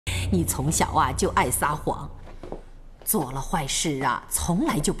你从小啊就爱撒谎，做了坏事啊从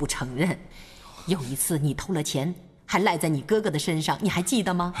来就不承认。有一次你偷了钱，还赖在你哥哥的身上，你还记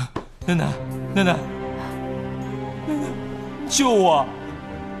得吗？奶奶，奶奶，救我！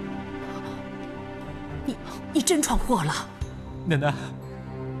你真闯祸了。奶奶，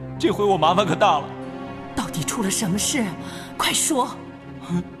这回我麻烦可大了。到底出了什么事？快说！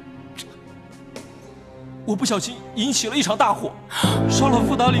我不小心引起了一场大火，烧了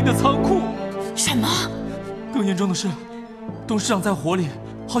富达林的仓库。什么？更严重的是，董事长在火里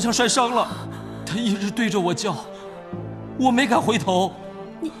好像摔伤了，他一直对着我叫，我没敢回头。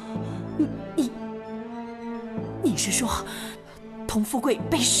你是说，童富贵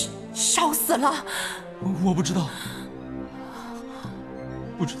被烧死了？我不知道，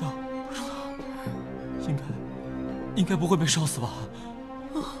不知道，应该不会被烧死吧？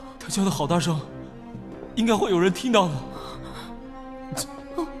他叫的好大声，应该会有人听到的。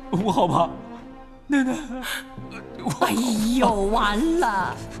我好怕，奶奶。哎呦，完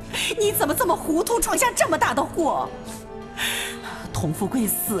了！你怎么这么糊涂，闯下这么大的祸？童富贵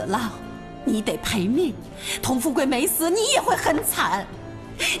死了，你得赔命；童富贵没死，你也会很惨。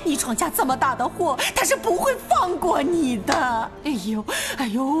你闯下这么大的祸，他是不会放过你的。哎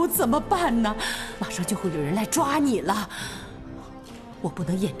呦，怎么办呢？马上就会有人来抓你了，我不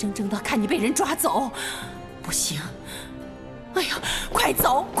能眼睁睁的看你被人抓走，不行！哎呀，快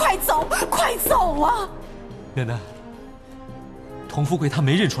走，快走，快走啊！奶奶，童富贵他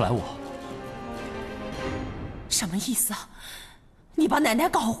没认出来我。什么意思啊？你把奶奶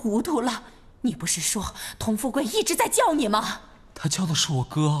搞糊涂了。你不是说童富贵一直在叫你吗？他叫的是我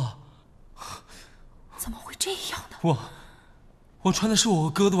哥。怎么会这样呢？我穿的是我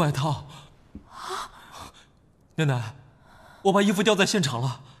哥的外套。奶奶，我把衣服掉在现场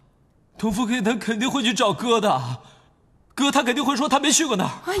了。童富贵他肯定会去找哥的，哥他肯定会说他没去过那儿。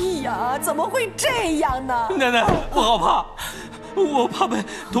哎呀，怎么会这样呢？奶奶，我好怕，我怕被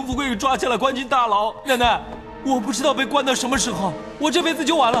童富贵给抓起来关进大牢。奶奶，我不知道被关到什么时候，我这辈子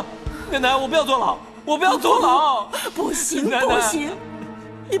就完了。奶奶，我不要坐牢，我不要坐牢！不行，奶奶不行，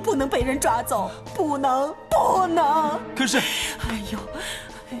你不能被人抓走，不能，不能！可是，哎呦，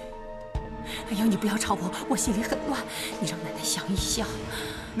你不要吵我心里很乱，你让奶奶想一想。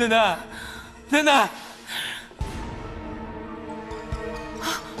奶奶，奶奶，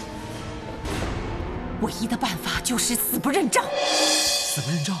唯一的办法就是死不认账。死不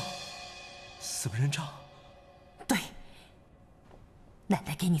认账，死不认账。对，奶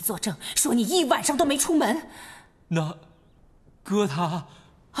奶给你作证，说你一晚上都没出门。那，哥他……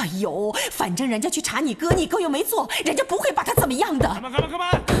哎呦，反正人家去查你哥，你哥又没做，人家不会把他怎么样的。开门，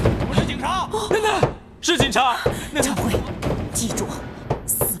我是警察。奶奶，是警察。张辉，记住，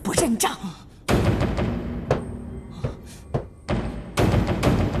死不认账。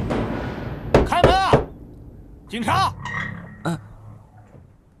开门啊！警察。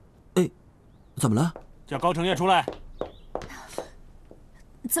怎么了？叫高成业出来。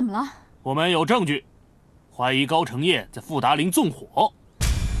怎么了？我们有证据，怀疑高成业在富达林纵火。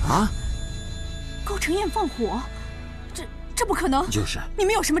啊！高成燕放火？这不可能！就是。你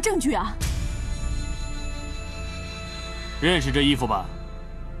们有什么证据啊？认识这衣服吧？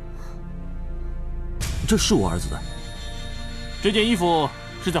这是我儿子的。这件衣服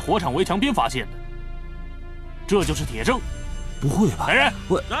是在火场围墙边发现的，这就是铁证。不会吧？来人，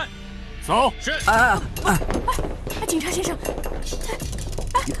来，走。是。警察先生。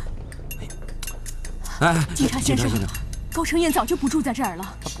警察先生，高成燕早就不住在这儿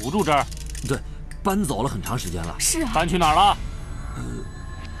了。他不住这儿？对，搬走了很长时间了。是啊。搬去哪儿了？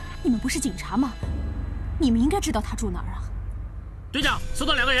你们不是警察吗？你们应该知道他住哪儿啊。队长，搜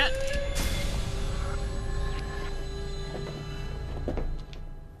到2个人。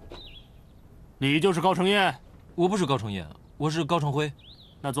你就是高成燕？我不是高成燕，我是高成辉。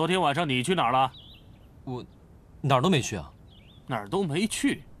那昨天晚上你去哪儿了？我哪儿都没去啊。哪儿都没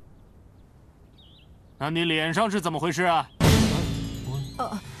去？那你脸上是怎么回事啊？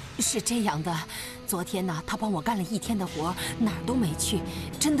是这样的，昨天呢，他帮我干了1天的活，哪儿都没去，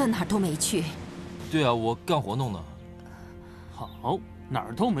真的哪儿都没去。对啊，我干活弄的。好，哪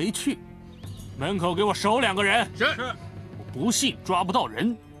儿都没去。门口给我守2个人。是。我不信抓不到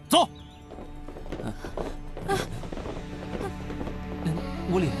人，走。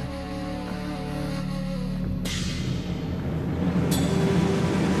我脸。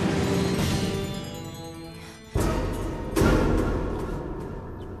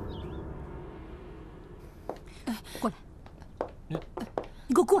过来，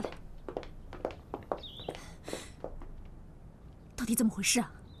你给我过来！到底怎么回事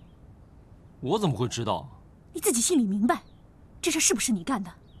啊？我怎么会知道？你自己心里明白，这事是不是你干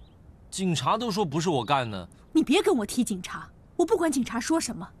的？警察都说不是我干的。你别跟我提警察，我不管警察说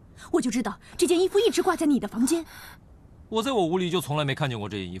什么，我就知道这件衣服一直挂在你的房间。我在我屋里就从来没看见过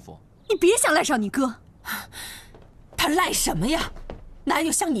这件衣服。你别想赖上你哥。他赖什么呀？哪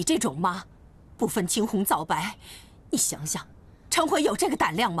有像你这种妈，不分青红皂白？你想想，陈辉有这个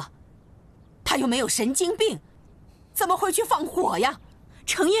胆量吗？他又没有神经病，怎么会去放火呀？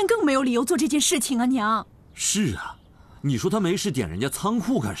程燕更没有理由做这件事情啊，娘。是啊，你说他没事点人家仓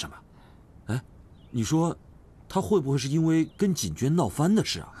库干什么？哎，你说，他会不会是因为跟锦娟闹翻的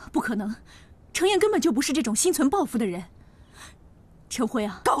事啊？不可能，程燕根本就不是这种心存报复的人。陈辉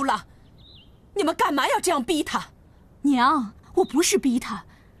啊，够了！你们干嘛要这样逼他？娘，我不是逼他，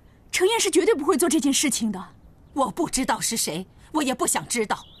程燕是绝对不会做这件事情的。我不知道是谁，我也不想知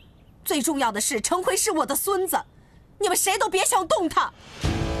道。最重要的是，程辉是我的孙子，你们谁都别想动他。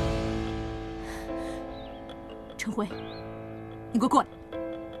陈辉，你给我过来。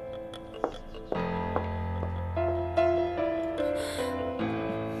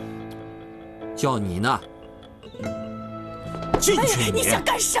叫你呢。进去你想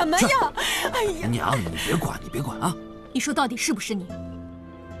干什么呀？哎呀，娘，你别管啊！你说到底是不是你？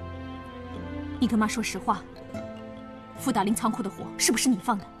你跟妈说实话，傅大林仓库的火是不是你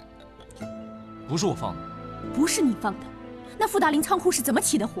放的？不是我放的。不是你放的，那傅大林仓库是怎么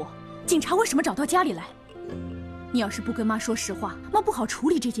起的火？警察为什么找到家里来？你要是不跟妈说实话，妈不好处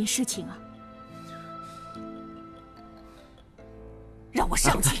理这件事情啊。让我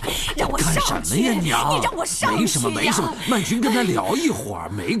上去，让我上去！干什么呀，娘？你让我上去呀！没什么，曼君跟他聊一会儿，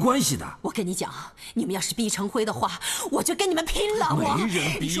没关系的。我跟你讲，你们要是逼程辉的话，我就跟你们拼了！没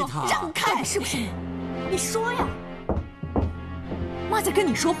人逼他，让开！是不是你？你说呀！妈在跟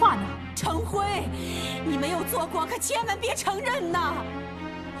你说话呢。程辉，你没有做过，可千万别承认呐！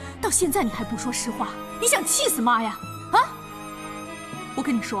到现在你还不说实话，你想气死妈呀？啊！我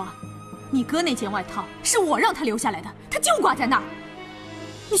跟你说啊，你哥那件外套是我让他留下来的，他就挂在那儿。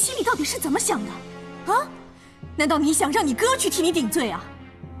你心里到底是怎么想的？啊？难道你想让你哥去替你顶罪啊？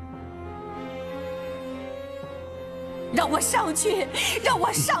让我上去，让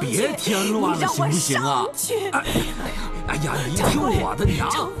我上去！别添乱了，行不行啊？哎呀，你听我的，娘！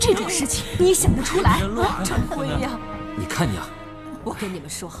这种事情你想得出来？程辉呀，你看娘，我跟你们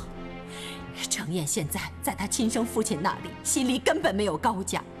说，程燕现在在他亲生父亲那里，心里根本没有高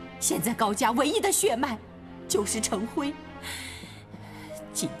家。现在高家唯一的血脉就是程辉。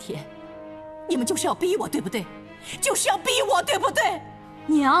今天你们就是要逼我，对不对？就是要逼我，对不对？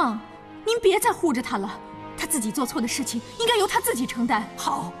娘，您别再护着他了，他自己做错的事情应该由他自己承担。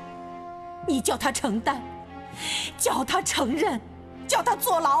好，你叫他承担，叫他承认，叫他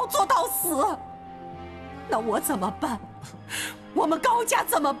坐牢坐到死。那我怎么办？我们高家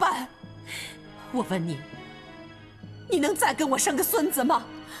怎么办？我问你，你能再跟我生个孙子吗？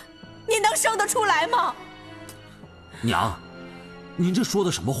你能生得出来吗？娘，您这说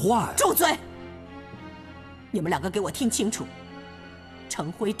的什么话呀？住嘴！你们两个给我听清楚，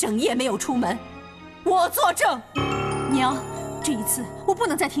程辉整夜没有出门，我作证。娘，这一次我不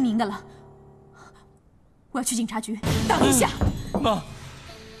能再听您的了，我要去警察局。等一下，妈，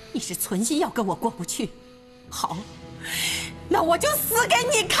你是存心要跟我过不去？好，那我就死给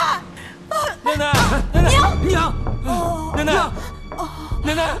你看！奶奶，娘，娘，奶奶，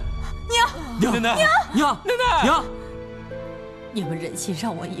奶奶，娘，奶奶，娘，娘，你们忍心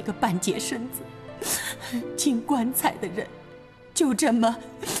让我一个半截身子进棺材的人，就这么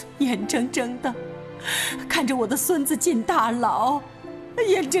眼睁睁的看着我的孙子进大牢，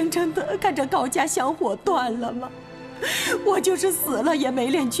眼睁睁的看着高家香火断了吗？我就是死了也没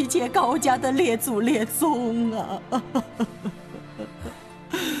脸去见高家的列祖列宗啊！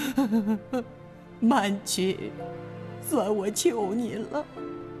曼君，算我求你了。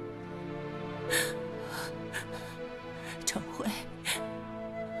程辉，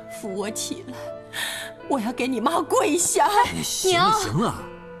扶我起来，我要给你妈跪下！行了行了，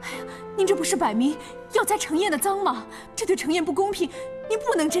您这不是摆明要栽程燕的赃吗？这对程燕不公平，您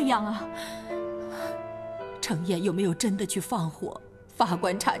不能这样啊！程燕有没有真的去放火？法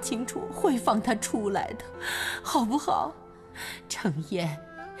官查清楚会放她出来的，好不好？程燕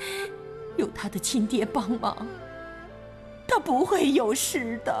有她的亲爹帮忙，她不会有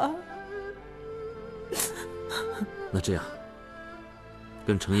事的。那这样，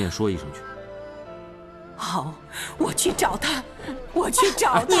跟程燕说一声去。好，我去找她，我去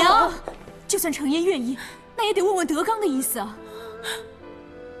找她。娘，就算程燕愿意，那也得问问德刚的意思啊。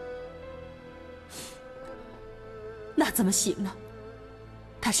那怎么行呢？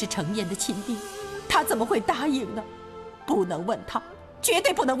他是程燕的亲爹，他怎么会答应呢？不能问他，绝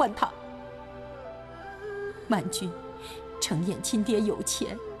对不能问他。曼君，程燕亲爹有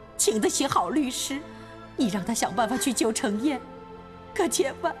钱，请得起好律师，你让他想办法去救程燕，可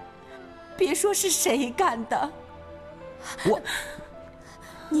千万别说是谁干的。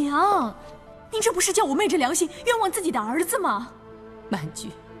娘，您这不是叫我昧着良心冤枉自己的儿子吗？曼菊，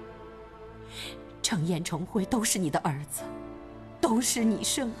程燕、程辉都是你的儿子，都是你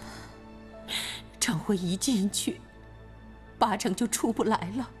生的。程辉一进去，8成就出不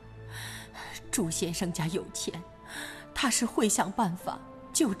来了。朱先生家有钱，他是会想办法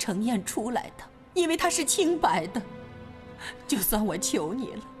救程燕出来的，因为他是清白的。就算我求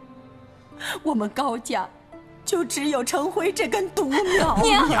你了，我们高家就只有程辉这根独苗。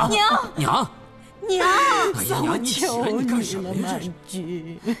娘，哎呀，娘，你起求来，你干什你了，么呀？这曼是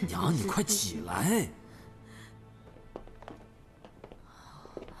菊。娘，你快起来！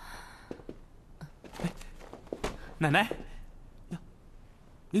奶奶，呀，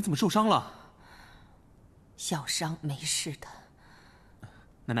你怎么受伤了？小伤，没事的。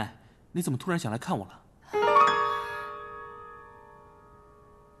奶奶，你怎么突然想来看我了？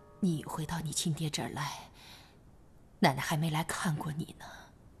你回到你亲爹这儿来，奶奶还没来看过你呢。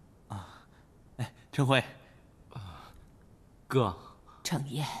哎，陈辉，哥，程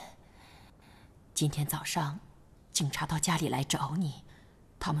燕，今天早上警察到家里来找你，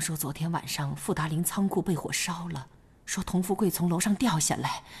他们说昨天晚上富达林仓库被火烧了，说童富贵从楼上掉下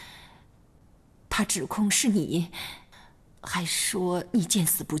来，他指控是你，还说你见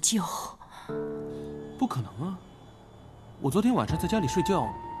死不救。不可能啊！我昨天晚上在家里睡觉，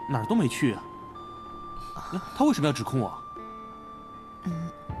哪儿都没去啊。他为什么要指控我？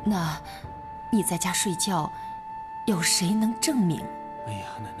那你在家睡觉，有谁能证明？哎呀，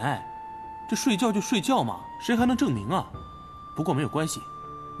奶奶，这睡觉就睡觉嘛，谁还能证明啊？不过没有关系，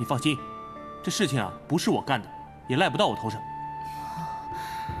你放心，这事情啊不是我干的，也赖不到我头上。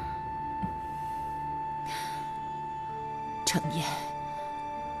程燕，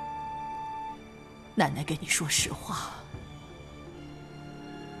奶奶跟你说实话，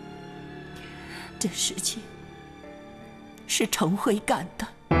这事情是程辉干的。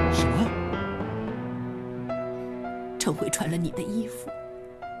什么？程辉穿了你的衣服，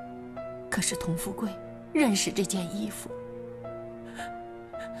可是童富贵认识这件衣服，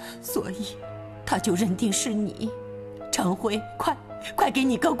所以他就认定是你。程辉，快给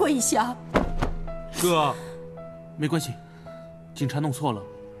你哥跪下！哥，没关系，警察弄错了，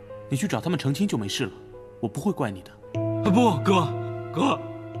你去找他们澄清就没事了，我不会怪你的。不，哥，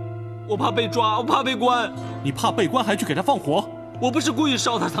我怕被抓，我怕被关。你怕被关还去给他放火？我不是故意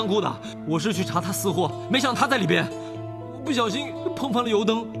烧他仓库的，我是去查他私货，没想到他在里边，不小心碰翻了油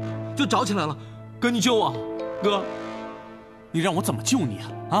灯，就着起来了。哥，你救我！哥，你让我怎么救你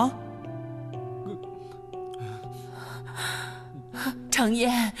啊？啊？程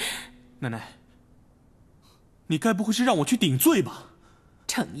燕，奶奶，你该不会是让我去顶罪吧？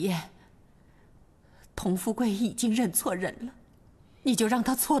程燕，童富贵已经认错人了，你就让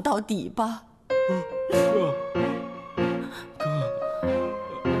他错到底吧。哥，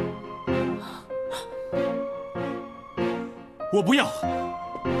我不要。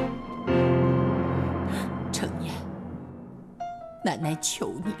程燕，奶奶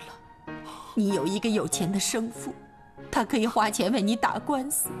求你了，你有一个有钱的生父，他可以花钱为你打官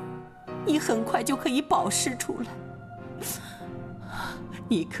司，你很快就可以保释出来。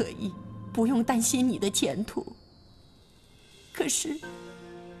你可以不用担心你的前途。可是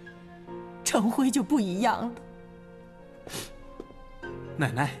程辉就不一样了。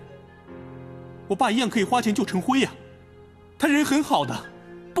奶奶，我爸一样可以花钱救程辉呀，他人很好的。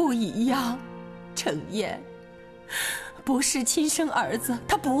不一样，程燕，不是亲生儿子，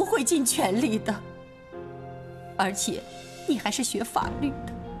他不会尽全力的。而且你还是学法律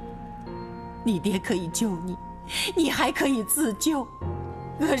的，你爹可以救你，你还可以自救。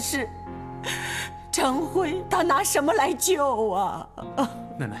可是程辉他拿什么来救啊？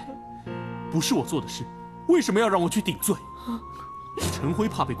奶奶，不是我做的事，为什么要让我去顶罪？程辉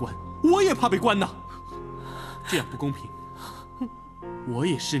怕被关，我也怕被关呐，这样不公平。我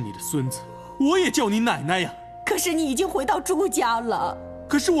也是你的孙子，我也叫你奶奶呀。可是你已经回到朱家了。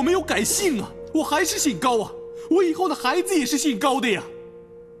可是我没有改姓啊，我还是姓高啊，我以后的孩子也是姓高的呀。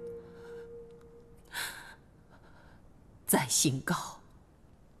再姓高，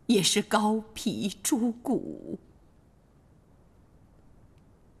也是高皮猪骨。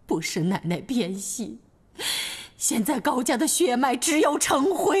不是奶奶偏心，现在高家的血脉只有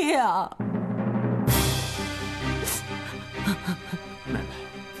程辉啊。奶奶，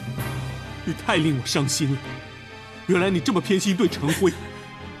你太令我伤心了。原来你这么偏心对程辉，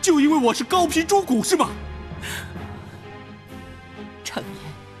就因为我是高皮猪骨是吧？程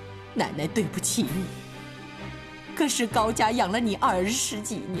燕，奶奶对不起你。可是高家养了你20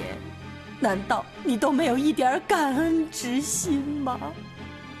几年，难道你都没有一点感恩之心吗？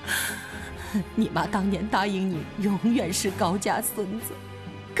你妈当年答应你永远是高家孙子，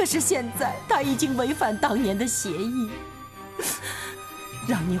可是现在她已经违反当年的协议，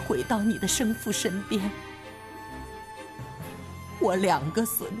让你回到你的生父身边。我2个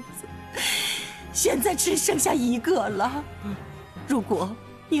孙子，现在只剩下1个了。如果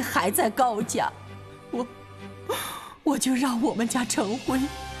你还在高家，我就让我们家成辉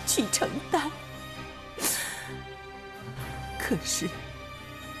去承担。可是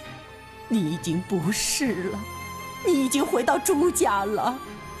你已经不是了，你已经回到朱家了。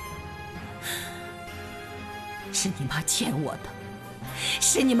是你妈欠我的，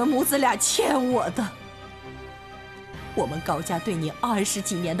是你们母子俩欠我的。我们高家对你20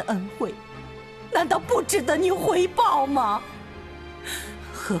几年的恩惠，难道不值得你回报吗？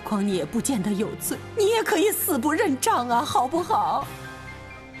何况你也不见得有罪，你也可以死不认账啊，好不好？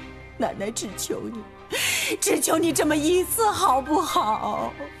奶奶只求你这么一次，好不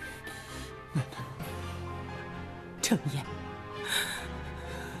好？奶奶，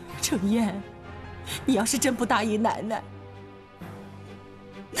程燕，你要是真不答应奶奶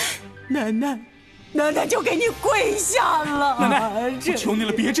就给你跪下了。奶奶，我求你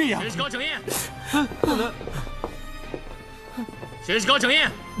了，别这样。谁是高程燕？谁是高程燕？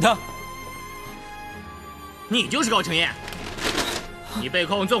他，你就是高程燕。你被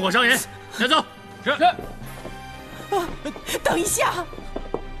控纵火伤人，带走。是。等一下，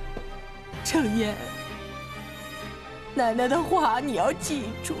程燕，奶奶的话你要记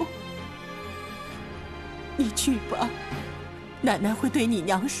住。你去吧，奶奶会对你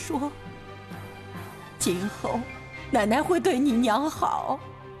娘说。今后，奶奶会对你娘好，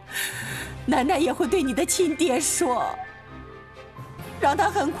奶奶也会对你的亲爹说，让他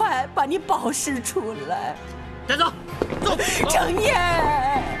很快把你保释出来。带走，走。程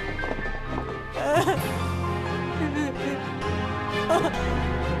燕。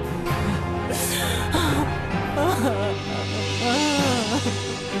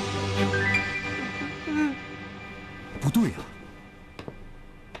不对啊，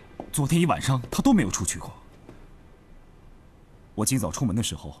昨天一晚上他都没有出去过。我今早出门的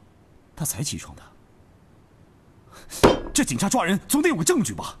时候，他才起床的。这警察抓人总得有个证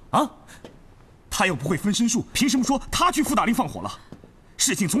据吧？啊，他又不会分身术，凭什么说他去傅大林放火了？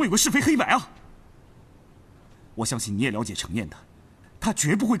事情总有个是非黑白啊！我相信你也了解程燕的，他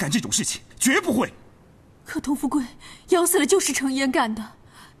绝不会干这种事情，绝不会。可佟富贵咬死了就是程燕干的，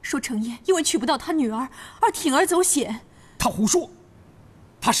说程燕因为娶不到他女儿而铤而走险。他胡说，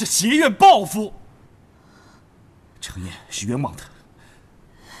他是挟怨报复。程燕是冤枉的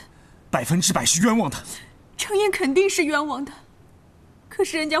，100%是冤枉的。程燕肯定是冤枉的，可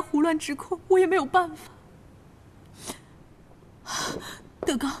是人家胡乱指控，我也没有办法。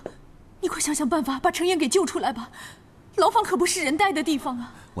德刚，你快想想办法把程燕给救出来吧，牢房可不是人待的地方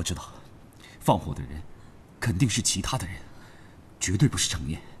啊。我知道，放火的人肯定是其他的人，绝对不是程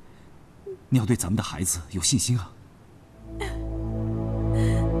燕。你要对咱们的孩子有信心啊。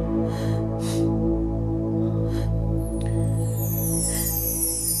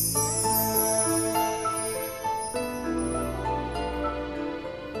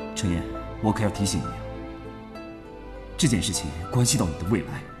程燕，我可要提醒你啊，这件事情关系到你的未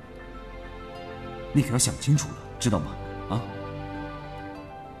来，你可要想清楚了，知道吗？啊？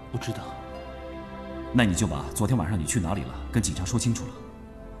我知道。那你就把昨天晚上你去哪里了跟警察说清楚了。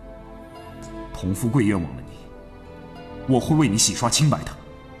佟富贵冤枉了你，我会为你洗刷清白的。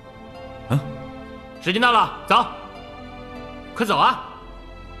嗯？时间到了，走，快走啊！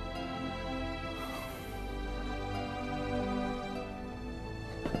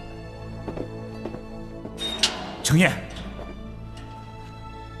程燕，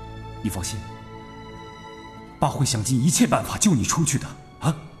你放心，爸会想尽一切办法救你出去的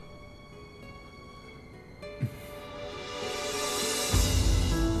啊！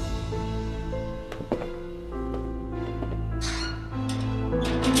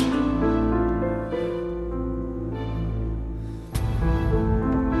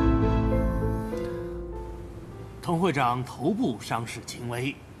佟会长头部伤势轻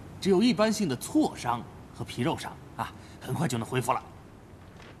微，只有一般性的挫伤和皮肉伤啊，很快就能恢复了。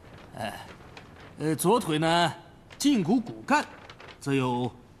左腿呢，胫骨骨干则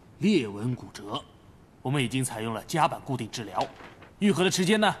有裂纹骨折，我们已经采用了夹板固定治疗，愈合的时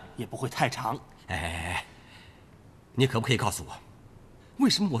间呢也不会太长。哎，你可不可以告诉我，为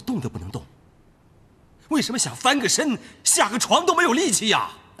什么我动都不能动？为什么想翻个身、下个床都没有力气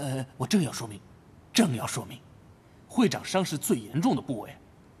呀？我正要说明，会长伤势最严重的部位，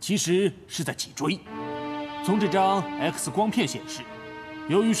其实是在脊椎。从这张 X 光片显示，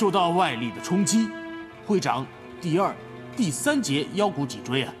由于受到外力的冲击，会长第2、第3节腰骨脊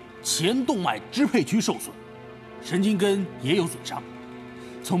椎前动脉支配区受损，神经根也有损伤。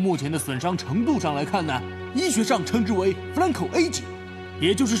从目前的损伤程度上来看呢，医学上称之为 Franco A 级，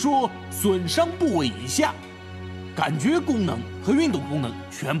也就是说损伤部位以下，感觉功能和运动功能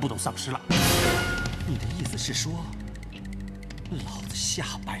全部都丧失了。你的意思是说，老子下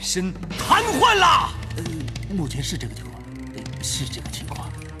半身瘫痪了？目前是这个情况，是这个情况。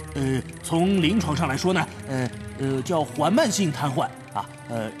从临床上来说呢，叫缓慢性瘫痪啊，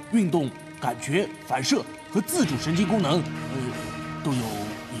运动、感觉、反射和自主神经功能，都有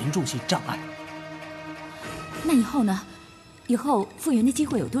严重性障碍。那以后呢？以后复原的机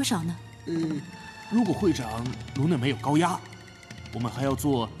会有多少呢？如果会长颅内没有高压，我们还要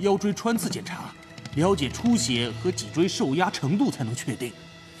做腰椎穿刺检查，了解出血和脊椎受压程度才能确定。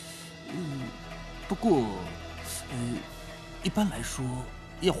不过，一般来说，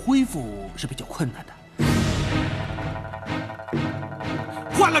要恢复是比较困难的。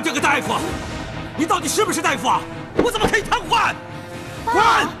换了这个大夫，你到底是不是大夫啊？我怎么可以瘫痪？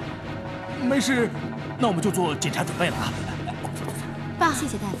滚！没事，那我们就做检查准备了啊。爸，谢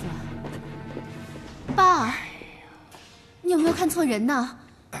谢大夫。爸，你有没有看错人呢？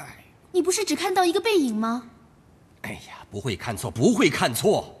你不是只看到一个背影吗？哎呀，不会看错，不会看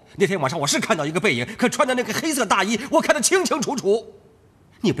错。那天晚上我是看到一个背影，可穿的那个黑色大衣，我看得清清楚楚。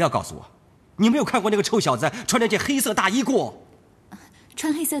你不要告诉我，你没有看过那个臭小子穿那件黑色大衣过？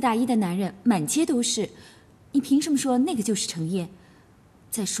穿黑色大衣的男人满街都是，你凭什么说那个就是程烨？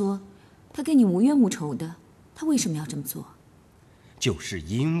再说，他跟你无冤无仇的，他为什么要这么做？就是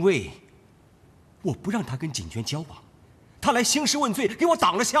因为我不让他跟景娟交往，他来兴师问罪，给我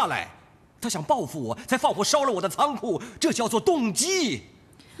挡了下来。他想报复我，才放火烧了我的仓库，这叫做动机。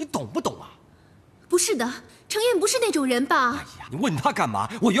你懂不懂啊？不是的，程烨不是那种人吧？哎呀，你问他干嘛？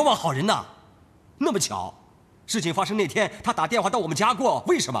我冤枉好人呐！那么巧，事情发生那天，他打电话到我们家过，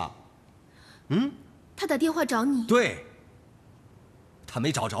为什么？他打电话找你？对，他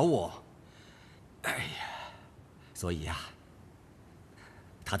没找着我。哎呀，所以呀，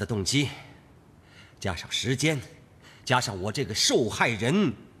他的动机，加上时间，加上我这个受害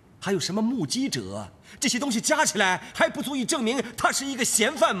人，还有什么目击者，这些东西加起来还不足以证明他是一个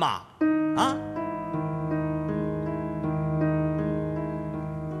嫌犯吗？啊？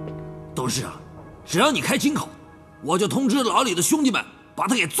董事长，只要你开金口，我就通知牢里的兄弟们把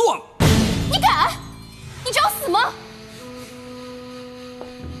他给做了。你敢？你找死吗？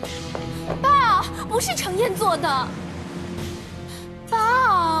爸，不是程烨做的。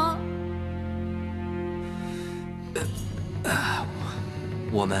爸。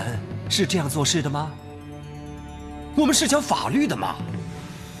我们是这样做事的吗？我们是讲法律的吗？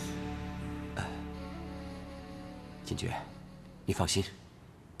金爵，你放心，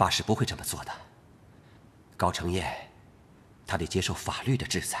爸是不会这么做的。高承业，他得接受法律的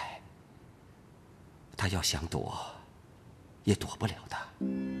制裁，他要想躲，也躲不了的。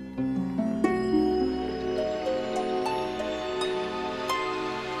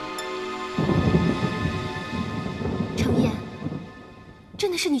程烨，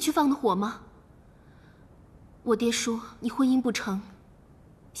真的是你去放的火吗？我爹说你婚姻不成，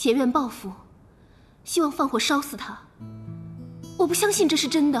挟怨报复，希望放火烧死他。我不相信这是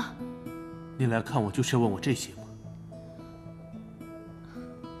真的。你来看我就是要问我这些吗？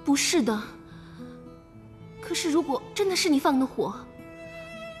不是的。可是如果真的是你放的火，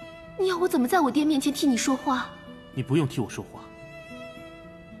你要我怎么在我爹面前替你说话？你不用替我说话，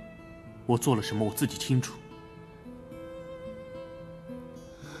我做了什么我自己清楚。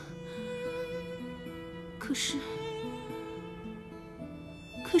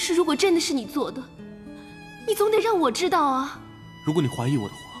可是如果真的是你做的，你总得让我知道啊。如果你怀疑我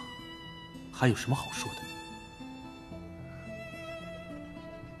的话，还有什么好说的？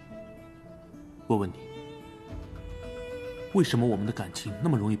我问你，为什么我们的感情那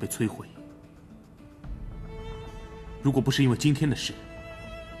么容易被摧毁？如果不是因为今天的事，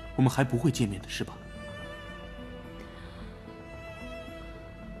我们还不会见面的，是吧？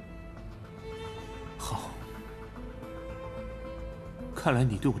好，看来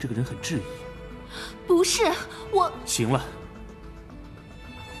你对我这个人很质疑。不是我。行了，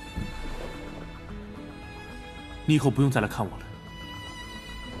你以后不用再来看我了。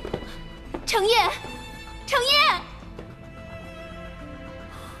程烨，程烨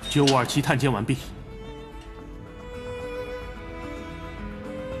9527探监完毕。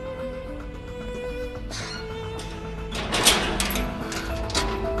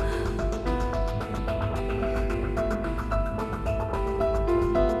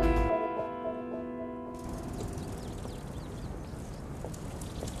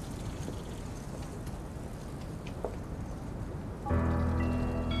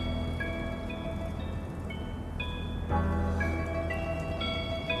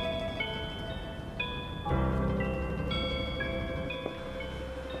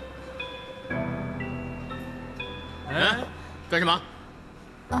哎，干什么？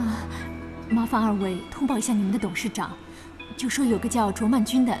麻烦二位通报一下你们的董事长，就说有个叫卓曼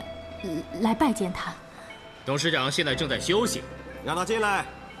君的，来拜见他。董事长现在正在休息，让他进来。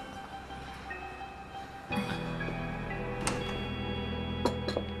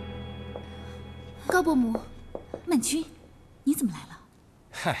高伯母，曼君，你怎么来了？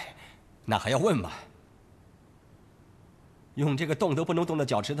嗨，那还要问吗？用这个动都不能动的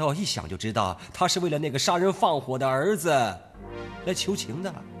脚趾头，一想就知道他是为了那个杀人放火的儿子来求情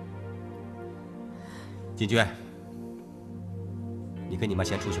的。金娟，你跟你妈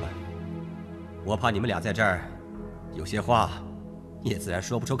先出去吧，我怕你们俩在这儿，有些话也自然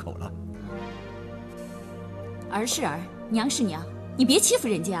说不出口了。儿是儿，娘是娘，你别欺负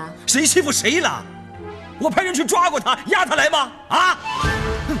人家啊！谁欺负谁了？我派人去抓过他，押他来吗？啊！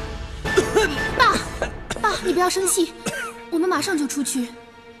爸，你不要生气，我们马上就出去。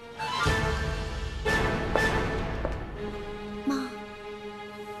妈，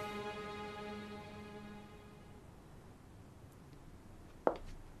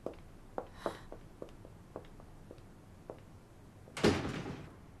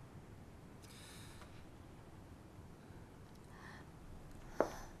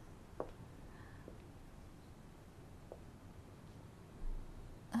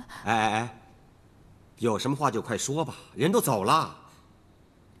哎，有什么话就快说吧，人都走了。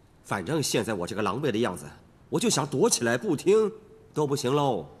反正现在我这个狼狈的样子，我就想躲起来不听都不行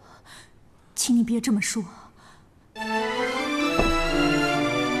喽。请你别这么说。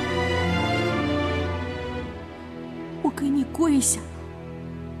我给你跪下了。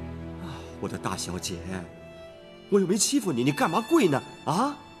我的大小姐，我又没欺负你，你干嘛跪呢？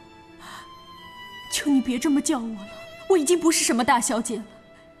啊！求你别这么叫我了，我已经不是什么大小姐了，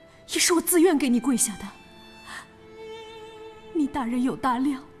也是我自愿给你跪下的。你大人有大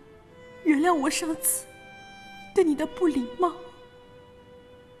量，原谅我上次对你的不礼貌。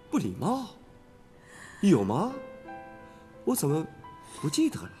不礼貌？有吗？我怎么不记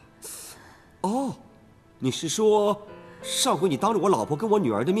得了？哦，你是说上回你当着我老婆跟我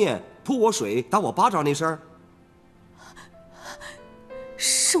女儿的面泼我水、打我巴掌那事儿？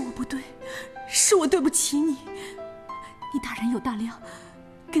是我不对，是我对不起你。你大人有大量，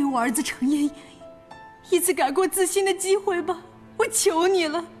给我儿子程烨一次改过自新的机会吧，我求你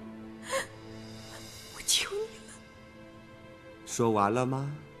了，我求你了。说完了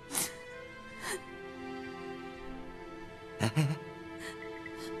吗？哎，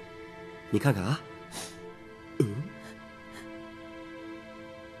你看看啊，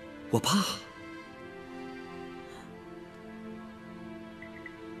我怕。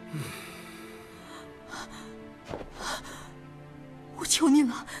我求你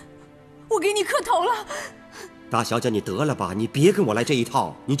了，我给你磕头了。大小姐，你得了吧，你别跟我来这一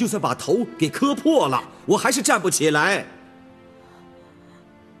套。你就算把头给磕破了，我还是站不起来。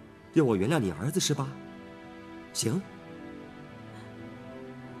要我原谅你儿子是吧？行，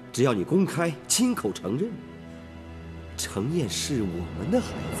只要你公开亲口承认，程砚是我们的孩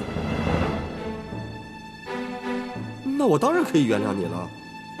子，那我当然可以原谅你了，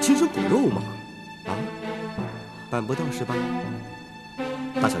亲生骨肉嘛。啊，办不到是吧？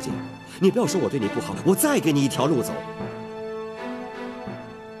大小姐，你不要说我对你不好，我再给你一条路走。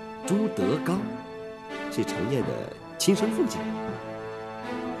朱德刚是程砚的亲生父亲，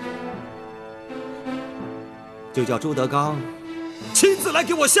就叫朱德刚亲自来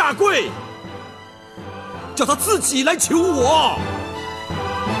给我下跪，叫他自己来求我。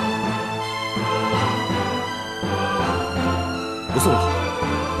不送了。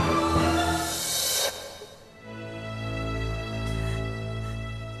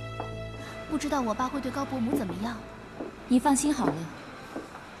不知道我爸会对高伯母怎么样？你放心好了，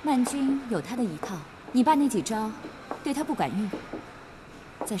曼君有他的一套，你爸那几招对他不管用。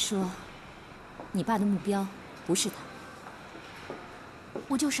再说，你爸的目标不是他。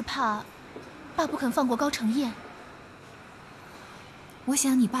我就是怕爸不肯放过高程砚。我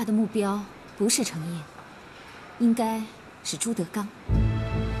想你爸的目标不是程砚，应该是朱德刚。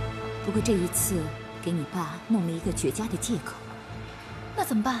不过这一次给你爸弄了一个绝佳的借口。那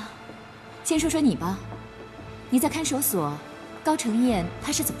怎么办啊？先说说你吧，你在看守所，高程砚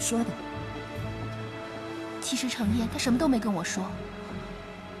他是怎么说的？其实程砚他什么都没跟我说，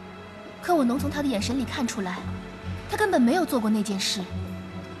可我能从他的眼神里看出来，他根本没有做过那件事。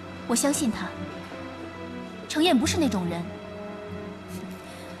我相信他，程砚不是那种人。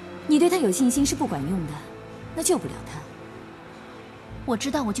你对他有信心是不管用的，那救不了他。我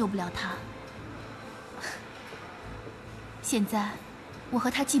知道我救不了他。现在我和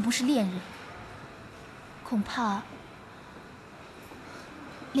他既不是恋人，恐怕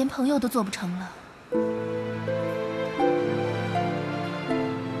连朋友都做不成了。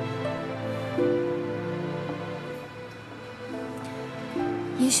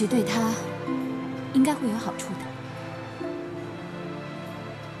许对他应该会有好处的。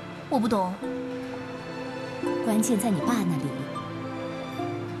我不懂。关键在你爸那里。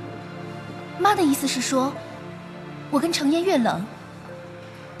妈的意思是说，我跟程烨越冷，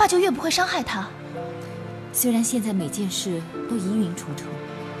爸就越不会伤害他。虽然现在每件事都疑云重重，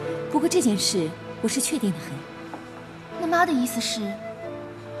不过这件事我是确定的很。那妈的意思是，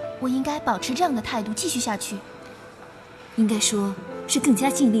我应该保持这样的态度继续下去？应该说是更加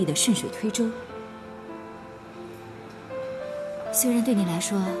尽力的顺水推舟。虽然对你来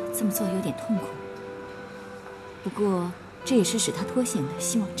说这么做有点痛苦，不过这也是使他脱险的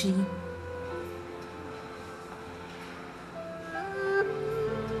希望之一。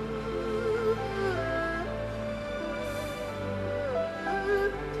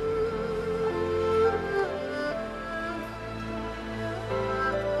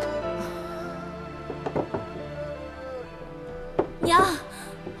娘，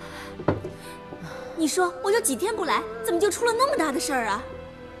你说我就几天不来，怎么就出了那么大的事儿啊？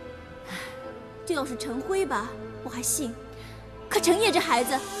这要是陈辉吧，我还信，可程烨这孩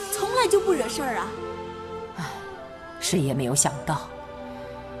子从来就不惹事儿啊。谁也没有想到，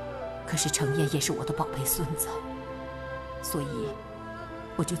可是程烨也是我的宝贝孙子，所以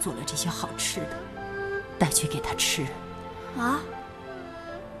我就做了这些好吃的，带去给他吃。啊？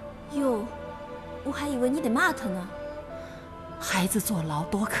哟，我还以为你得骂他呢。孩子坐牢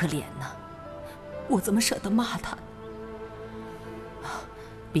多可怜呢，我怎么舍得骂他？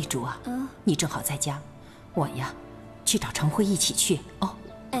碧珠啊，你正好在家，我呀，去找程辉一起去哦。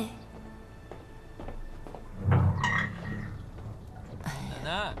哎，奶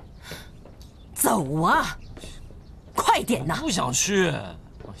奶，走啊，快点呐！不想去。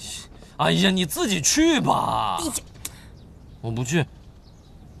哎呀，你自己去吧。我不去。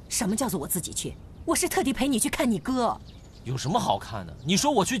什么叫做我自己去？我是特地陪你去看你哥。有什么好看的？你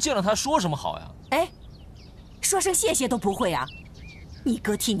说我去见了他，说什么好呀？哎，说声谢谢都不会啊！你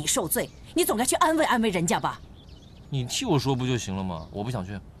哥替你受罪，你总该去安慰安慰人家吧？你替我说不就行了吗？我不想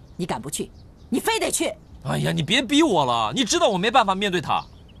去。你敢不去？你非得去！哎呀，你别逼我了！你知道我没办法面对他。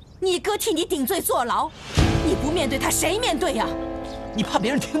你哥替你顶罪坐牢，你不面对他，谁面对呀？你怕别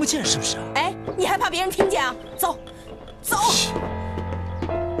人听不见是不是？哎，你还怕别人听见啊？走，走！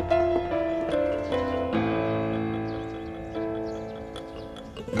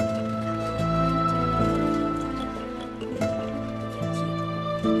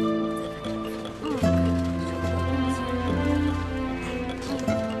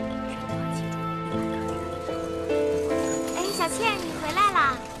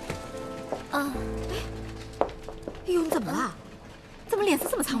脸色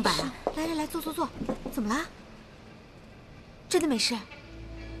这么苍白啊！来来来，坐坐坐，怎么了？真的没事？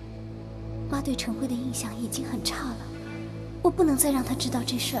妈对陈辉的印象已经很差了，我不能再让他知道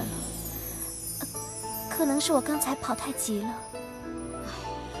这事儿了。可能是我刚才跑太急了。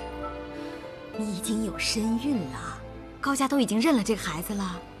你已经有身孕了，高家都已经认了这个孩子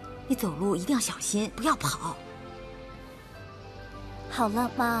了，你走路一定要小心，不要跑。好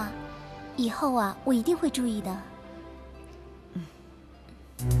了，妈，以后啊，我一定会注意的。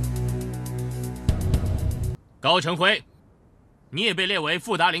高成辉，你也被列为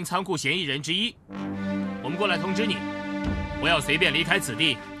富达林仓库嫌疑人之一。我们过来通知你，不要随便离开此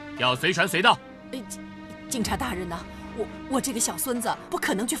地，要随传随到。警察大人呐，我这个小孙子不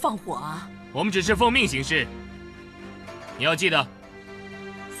可能去放火啊。我们只是奉命行事，你要记得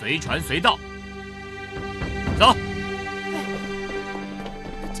随传随到。走。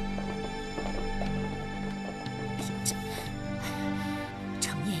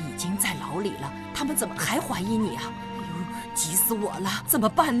程烨已经在牢里了，他们怎么还怀疑你啊？哎呦，急死我了，怎么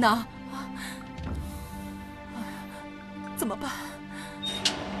办呢？怎么办？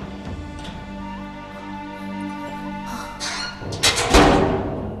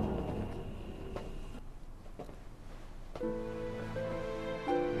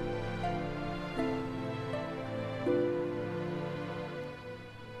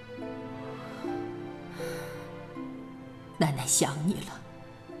奶奶想你了，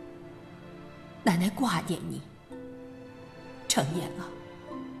奶奶挂念你。程烨啊，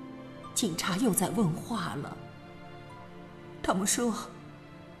警察又在问话了，他们说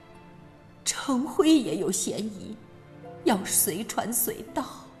程辉也有嫌疑，要随传随到。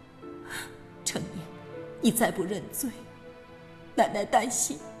程烨，你再不认罪，奶奶担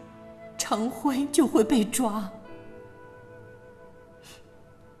心程辉就会被抓。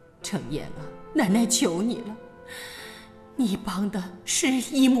程烨啊，奶奶求你了，你帮的是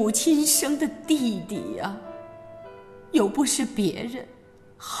一母亲生的弟弟呀，又不是别人，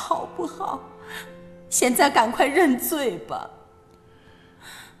好不好？现在赶快认罪吧。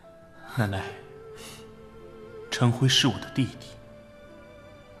奶奶，陈辉是我的弟弟，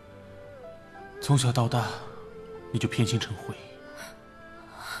从小到大你就偏心陈辉。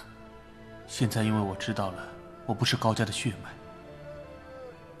现在因为我知道了我不是高家的血脉，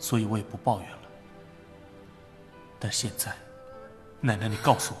所以我也不抱怨了。但现在，奶奶，你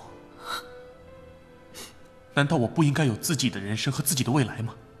告诉我，难道我不应该有自己的人生和自己的未来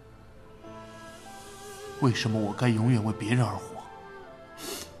吗？为什么我该永远为别人而活？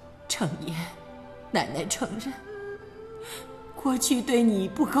程砚，奶奶承认，过去对你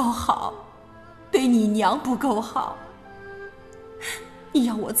不够好，对你娘不够好。你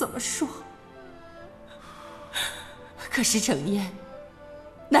要我怎么说？可是程砚，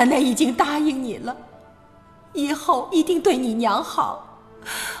奶奶已经答应你了，以后一定对你娘好，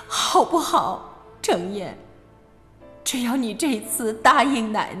好不好？程砚，只要你这次答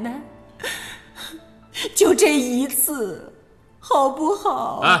应奶奶，就这一次，好不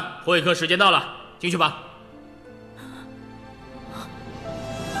好？哎，会课时间到了，进去吧。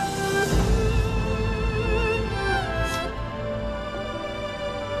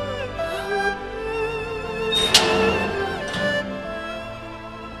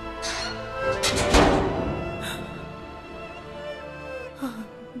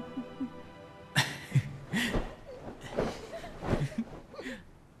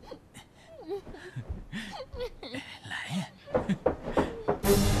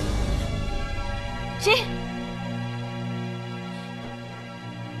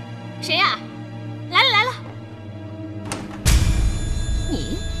谁呀？来了来了！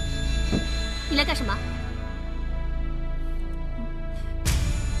你来干什么？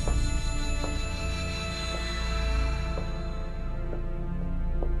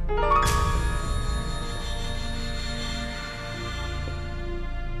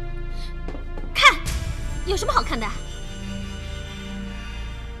看，有什么好看的？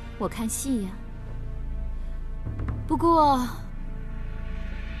我看戏呀。不过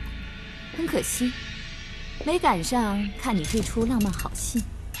很可惜，没赶上看你这出浪漫好戏。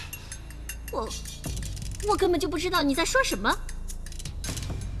我根本就不知道你在说什么。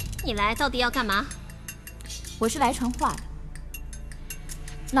你来到底要干嘛？我是来传话的。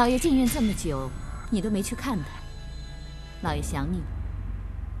老爷进院这么久，你都没去看他，老爷想你了。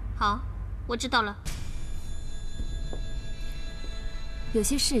好，我知道了。有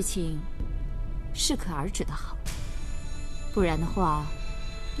些事情适可而止的好，不然的话，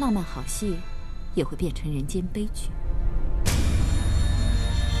浪漫好戏也会变成人间悲剧。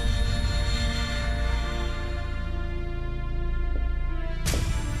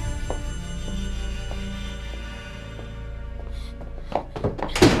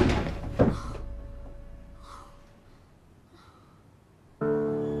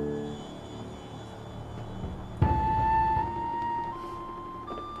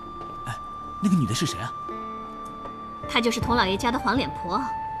那个女的是谁啊？她就是童老爷家的黄脸婆，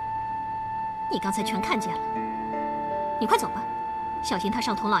你刚才全看见了。你快走吧，小心她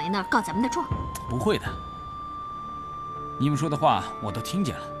上童老爷那儿告咱们的状。不会的，你们说的话我都听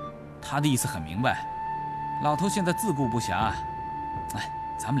见了，他的意思很明白，老头现在自顾不暇，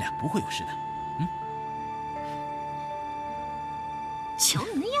哎，咱们俩不会有事的。瞧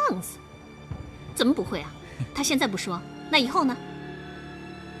你那样子，怎么不会啊？他现在不说，那以后呢？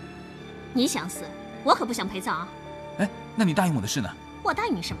你想死，我可不想陪葬啊！哎，那你答应我的事呢？我答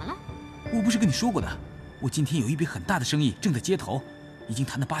应你什么了？我不是跟你说过的，我今天有一笔很大的生意正在接头，已经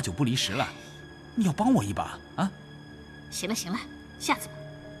谈得8、9不离10了，你要帮我一把啊！行了行了，下次吧。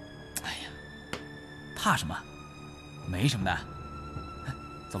哎呀，怕什么？没什么的，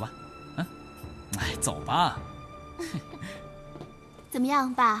走吧，哎，走吧。怎么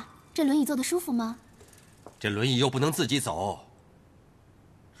样，爸？这轮椅坐得舒服吗？这轮椅又不能自己走。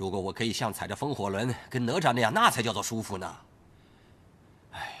如果我可以像踩着风火轮跟哪吒那样，那才叫做舒服呢。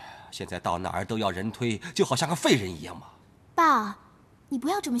哎呀，现在到哪儿都要人推，就好像个废人一样嘛。爸，你不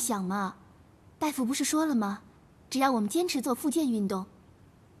要这么想嘛。大夫不是说了吗？只要我们坚持做复健运动，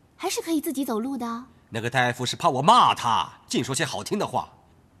还是可以自己走路的。那个大夫是怕我骂他，净说些好听的话。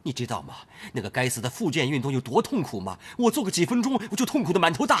你知道吗？那个该死的复健运动有多痛苦吗？我做个几分钟，我就痛苦的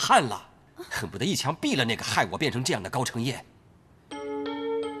满头大汗了，恨不得一枪毙了那个害我变成这样的高成业。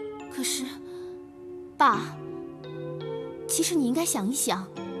可是，爸，其实你应该想一想，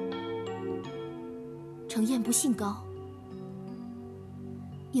程砚不姓高，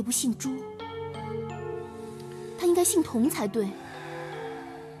也不姓朱，他应该姓童才对。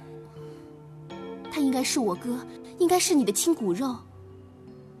他应该是我哥，应该是你的亲骨肉。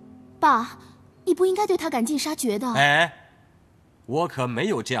爸，你不应该对他赶尽杀绝的。哎，我可没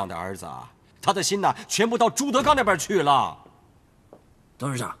有这样的儿子啊！他的心呐，全部到朱德刚那边去了。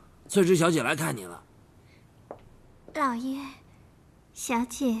董事长，翠芝小姐来看你了。老爷，小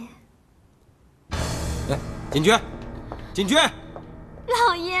姐。哎，锦娟，锦娟！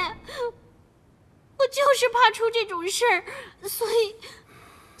老爷，我就是怕出这种事儿，所以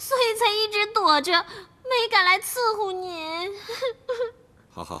才一直躲着，没敢来伺候您。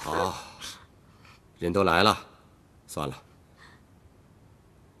好好好，人都来了，算了，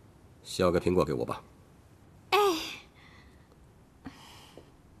削个苹果给我吧。哎。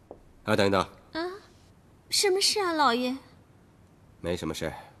哎，等一等。什么事啊，老爷？没什么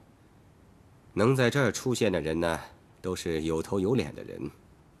事。能在这儿出现的人呢，都是有头有脸的人。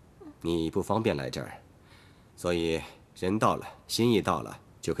你不方便来这儿，所以人到了，心意到了，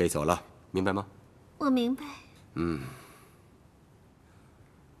就可以走了，明白吗？我明白。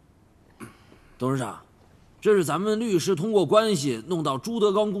董事长，这是咱们律师通过关系弄到朱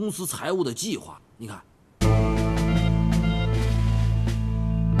德刚公司财务的计划，你看。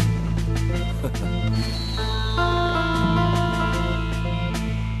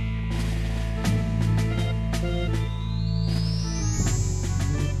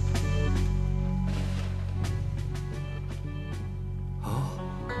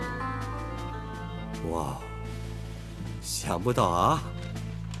哇，想不到啊！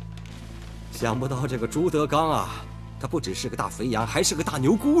想不到这个朱德刚啊，他不只是个大肥羊，还是个大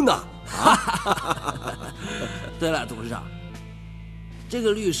牛菇呢！啊！对了，董事长，这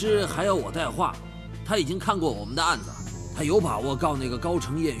个律师还要我带话，他已经看过我们的案子了，他有把握告那个高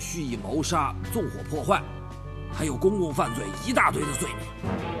成燕蓄意谋杀、纵火破坏，还有公共犯罪一大堆的罪名。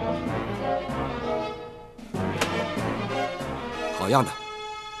好样的！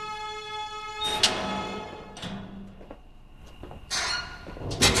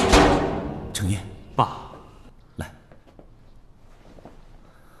程燕，爸，来，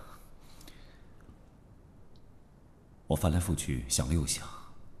我翻来覆去想了又想，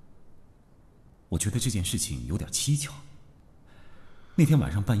我觉得这件事情有点蹊跷。那天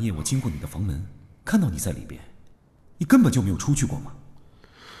晚上半夜，我经过你的房门，看到你在里边，你根本就没有出去过吗？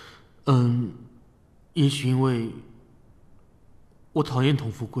也许因为我讨厌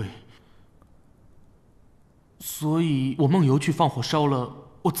童富贵，所以我梦游去放火烧了，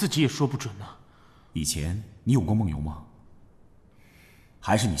我自己也说不准呢。以前你有过梦游吗？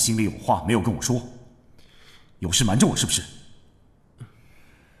还是你心里有话没有跟我说？有事瞒着我是不是？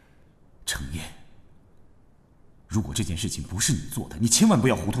程燕，如果这件事情不是你做的，你千万不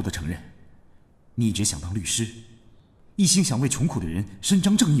要糊涂的承认。你一直想当律师，一心想为穷苦的人伸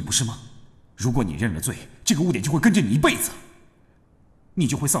张正义，不是吗？如果你认了罪，这个污点就会跟着你一辈子，你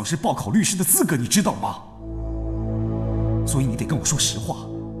就会丧失报考律师的资格，你知道吗？所以你得跟我说实话，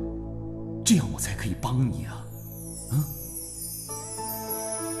这样我才可以帮你啊！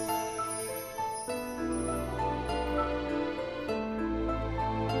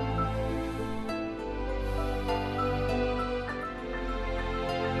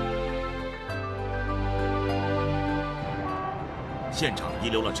现场遗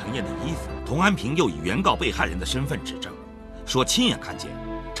留了程燕的衣服，童安平又以原告被害人的身份指证，说亲眼看见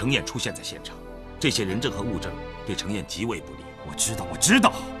程燕出现在现场。这些人证和物证对程燕极为不利。我知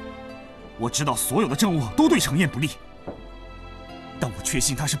道，所有的证物都对程燕不利，但我确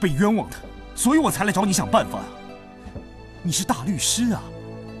信她是被冤枉的，所以我才来找你想办法啊。你是大律师啊，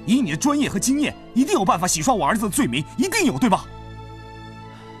以你的专业和经验，一定有办法洗刷我儿子的罪名，一定有，对吧？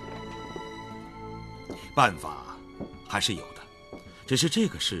办法还是有的，只是这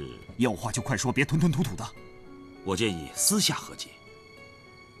个事有话就快说，别吞吞吐吐的。我建议私下和解。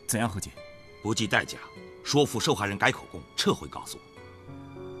怎样和解？不计代价说服受害人改口供，撤回告诉。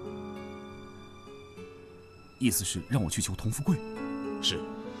意思是让我去求童富贵？是。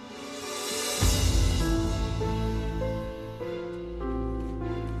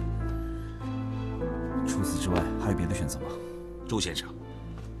除此之外，还有别的选择吗？朱先生，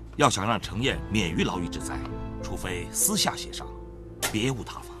要想让程燕免于牢狱之灾，除非私下协商，别无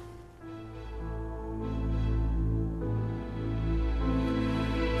他法。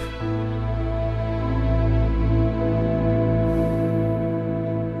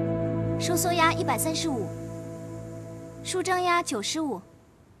收缩压135，舒张压95，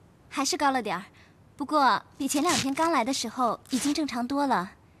还是高了点儿，不过比前2天刚来的时候已经正常多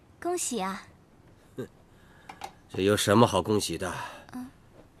了，恭喜啊！这有什么好恭喜的？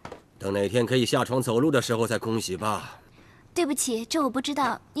等哪天可以下床走路的时候再恭喜吧。对不起，这我不知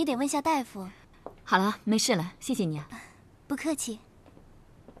道，你得问下大夫。好了，没事了，谢谢你啊。不客气。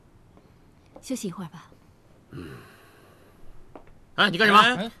休息一会儿吧。哎，你干什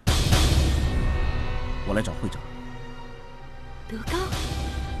么？我来找会长。德刚，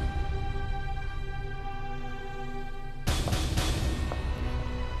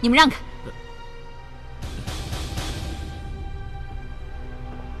你们让开！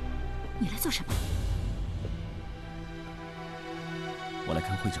你来做什么？我来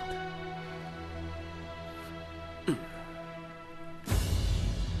看会长的。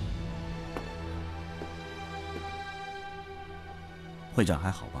会长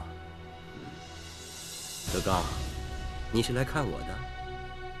还好吧？德高，你是来看我的，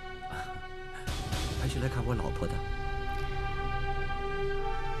还是来看我老婆的？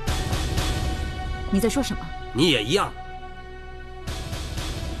你在说什么？你也一样。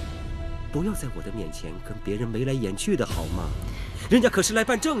不要在我的面前跟别人眉来眼去的好吗？人家可是来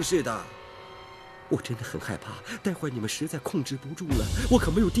办正事的。我真的很害怕，待会儿你们实在控制不住了，我可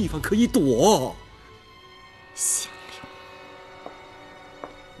没有地方可以躲。下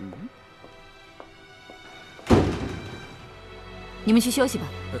流！你们去休息吧。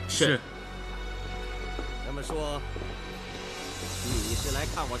是。那么说，你是来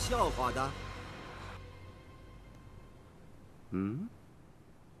看我笑话的？嗯？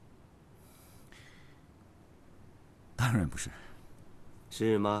当然不是。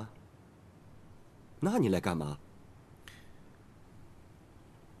是吗？那你来干嘛？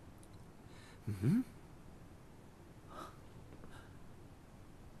嗯？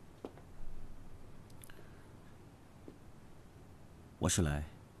我是来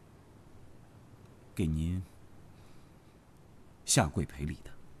给您下跪赔礼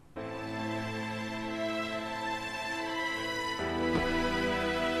的。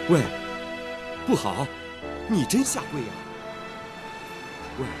喂，不好，你真下跪呀！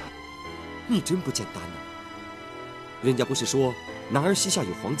喂，你真不简单呐！人家不是说男儿膝下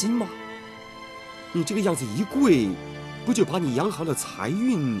有黄金吗？你这个样子一跪，不就把你洋行的财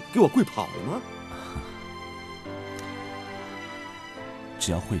运给我跪跑了吗？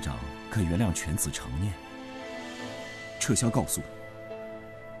只要会长可原谅犬子成念，撤销告诉，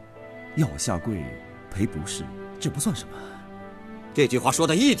要我下跪赔不是，这不算什么。这句话说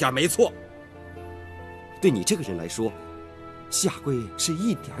的一点没错。对你这个人来说，下跪是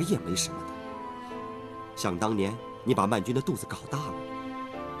一点也没什么的。想当年你把曼君的肚子搞大了，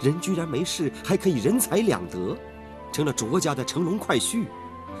人居然没事还可以人财两得，成了卓家的乘龙快婿。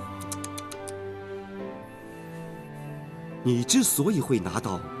你之所以会拿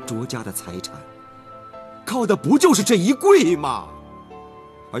到卓家的财产，靠的不就是这一跪吗？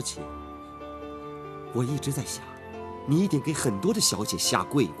而且我一直在想，你一定给很多的小姐下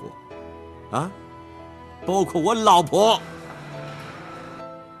跪过，啊，包括我老婆。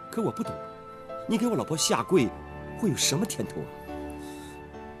可我不懂，你给我老婆下跪会有什么甜头啊？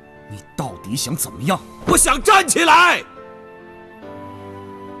你到底想怎么样？我想站起来，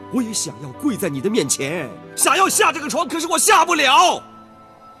我也想要跪在你的面前，想要下这个床，可是我下不了。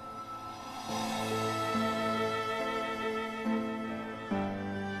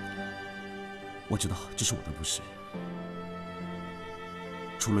我知道这是我的不是，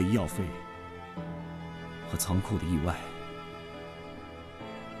除了医药费和仓库的意外，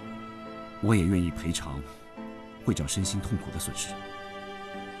我也愿意赔偿会长身心痛苦的损失。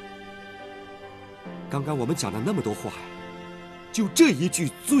刚刚我们讲了那么多话，就这一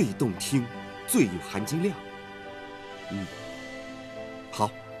句最动听，最有含金量。好，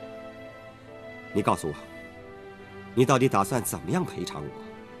你告诉我，你到底打算怎么样赔偿我？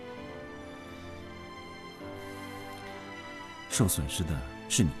受损失的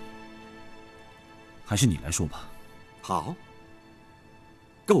是你，还是你来说吧？好，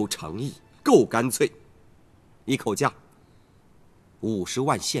够诚意，够干脆，一口价50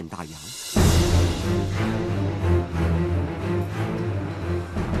万现大洋。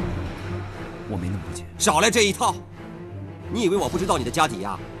我没那么多钱。少来这一套！你以为我不知道你的家底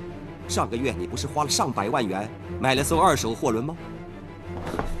呀？上个月你不是花了上百万元买了艘2手货轮吗？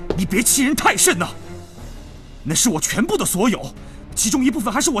你别欺人太甚呐！那是我全部的所有，其中一部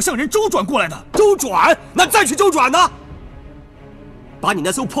分还是我向人周转过来的。周转？那再去周转呢？把你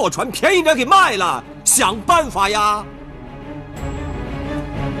那艘破船便宜点给卖了，想办法呀！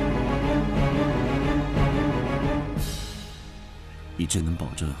你真能保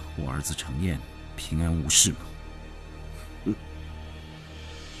证我儿子程燕平安无事吗？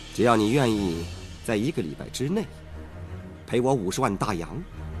只要你愿意在1个礼拜之内赔我50万大洋，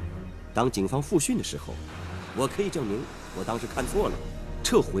当警方复讯的时候，我可以证明我当时看错了，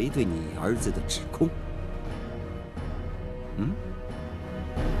撤回对你儿子的指控。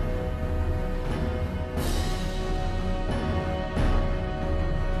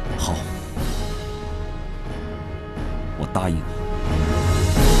好，我答应你。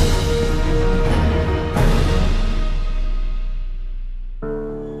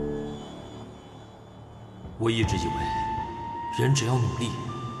我一直以为，人只要努力，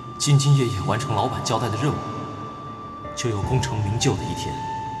兢兢业业完成老板交代的任务，就有功成名就的一天。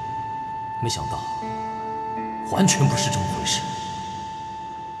没想到，完全不是这么回事。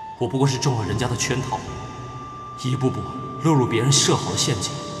我不过是中了人家的圈套，一步步落入别人设好的陷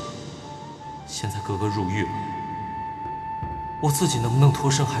阱。现在哥哥入狱了，我自己能不能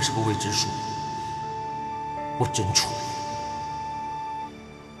脱身还是个未知数。我真蠢。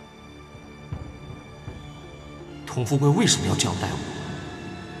佟富贵为什么要这样待我？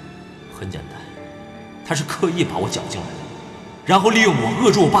很简单，他是刻意把我搅进来的，然后利用我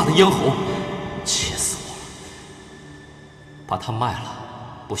扼住我爸的咽喉，气死我了。把他卖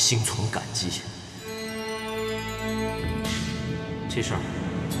了，我心存感激。这事儿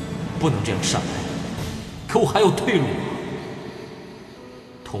不能这样善待，可我还有退路啊。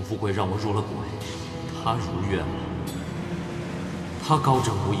佟富贵让我入了鬼，他如愿了，他高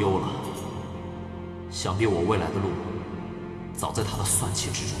枕无忧了。想必我未来的路早在他的算计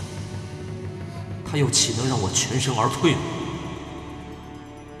之中，他又岂能让我全身而退呢？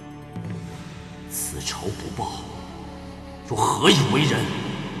此仇不报，又何以为人？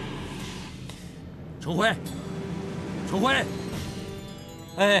程辉，程辉，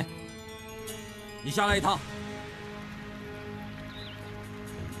哎，你下来一趟。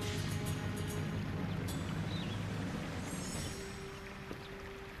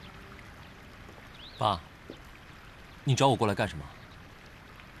爸，你找我过来干什么？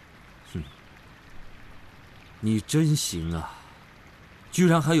哼，你真行啊，居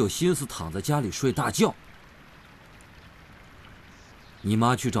然还有心思躺在家里睡大觉。你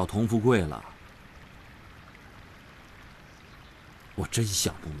妈去找佟富贵了，我真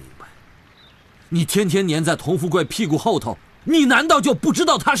想不明白，你天天黏在佟富贵屁股后头，你难道就不知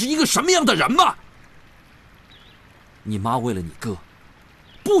道他是一个什么样的人吗？你妈为了你哥，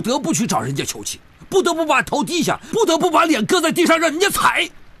不得不去找人家求情，不得不把头低下，不得不把脸搁在地上让人家踩。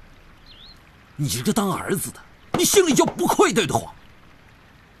你这个当儿子的，你心里就不愧对得慌？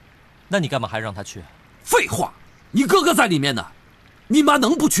那你干嘛还让他去？废话，你哥哥在里面呢，你妈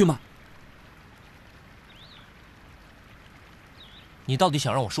能不去吗？你到底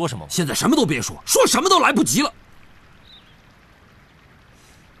想让我说什么？现在什么都别说，说什么都来不及了。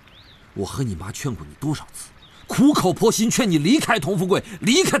我和你妈劝过你多少次，苦口婆心劝你离开佟富贵，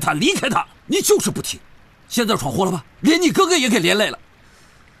离开他，离开他，你就是不听。现在闯祸了吧？连你哥哥也给连累了。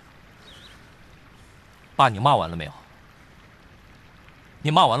爸，你骂完了没有？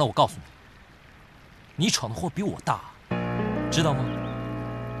你骂完了，我告诉你，你闯的祸比我大，知道吗？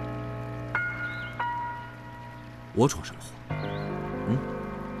我闯什么祸？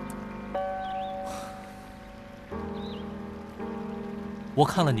我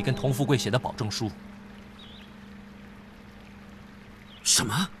看了你跟佟富贵写的保证书。什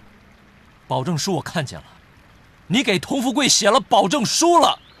么？保证书我看见了，你给佟富贵写了保证书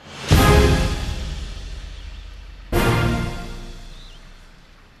了。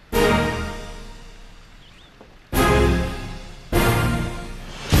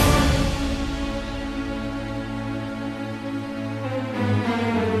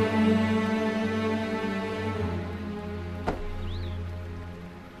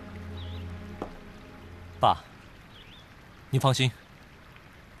爸，你放心，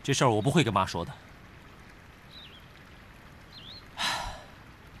这事儿我不会跟妈说的。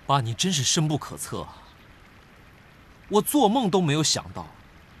爸，你真是深不可测啊！我做梦都没有想到，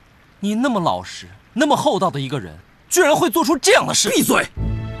你那么老实、那么厚道的一个人，居然会做出这样的事。闭嘴！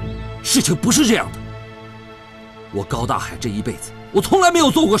事情不是这样的。我高大海这一辈子，我从来没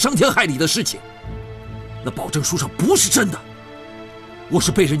有做过伤天害理的事情。那保证书上不是真的，我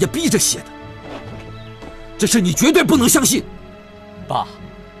是被人家逼着写的。这事你绝对不能相信。爸，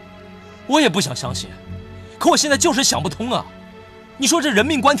我也不想相信，可我现在就是想不通啊！你说这人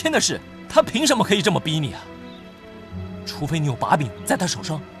命关天的事，他凭什么可以这么逼你啊？除非你有把柄在他手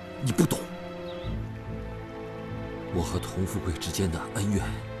上。你不懂，我和佟富贵之间的恩怨，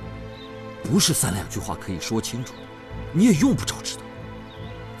不是3、2句话可以说清楚，你也用不着知道。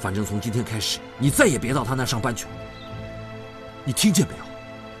反正从今天开始，你再也别到他那上班去了。你听见没有？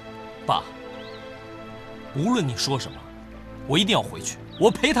爸，无论你说什么，我一定要回去，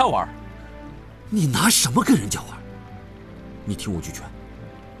我陪他玩。你拿什么跟人家玩？你听我句劝，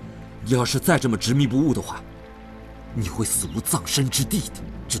你要是再这么执迷不悟的话，你会死无葬身之地的，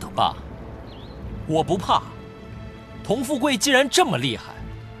知道吗？爸，我不怕。佟富贵既然这么厉害，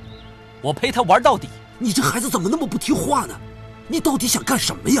我陪他玩到底。你这孩子怎么那么不听话呢？你到底想干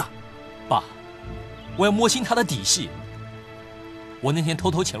什么呀？爸，我要摸清他的底细。我那天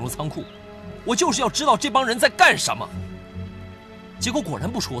偷偷潜入仓库，我就是要知道这帮人在干什么。结果果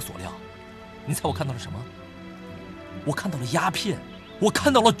然不出我所料，你猜我看到了什么？我看到了鸦片，我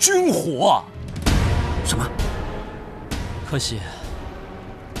看到了军火。什么？可惜，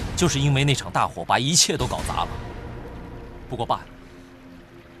就是因为那场大火，把一切都搞砸了。不过爸，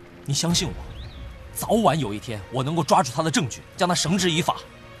你相信我，早晚有一天，我能够抓住他的证据，将他绳之以法。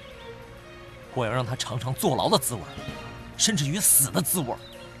我要让他尝尝坐牢的滋味，甚至于死的滋味。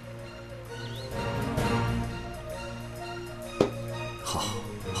好，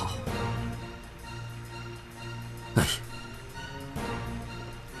好。哎，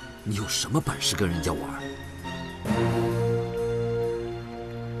你有什么本事跟人家玩？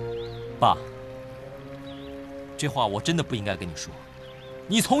爸，这话我真的不应该跟你说。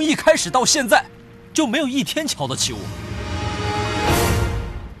你从一开始到现在，就没有一天瞧得起我。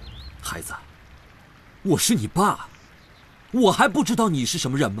孩子，我是你爸，我还不知道你是什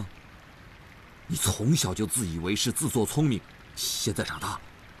么人吗？你从小就自以为是、自作聪明，现在长大，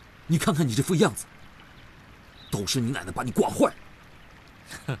你看看你这副样子，都是你奶奶把你惯坏。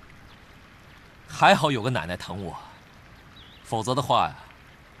哼，还好有个奶奶疼我，否则的话呀，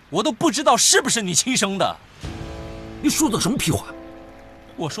我都不知道是不是你亲生的。你说的什么屁话？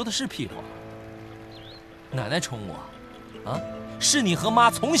我说的是屁话。奶奶宠我，啊，是你和妈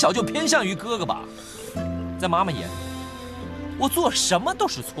从小就偏向于哥哥吧？在妈妈眼里，我做什么都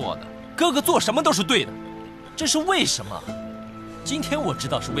是错的，哥哥做什么都是对的，这是为什么？今天我知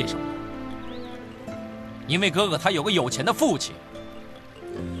道是为什么。因为哥哥他有个有钱的父亲，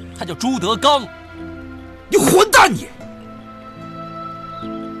他叫朱德刚。你混蛋你！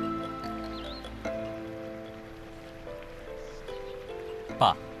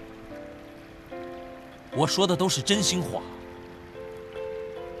爸，我说的都是真心话，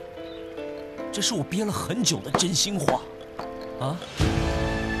这是我憋了很久的真心话，啊！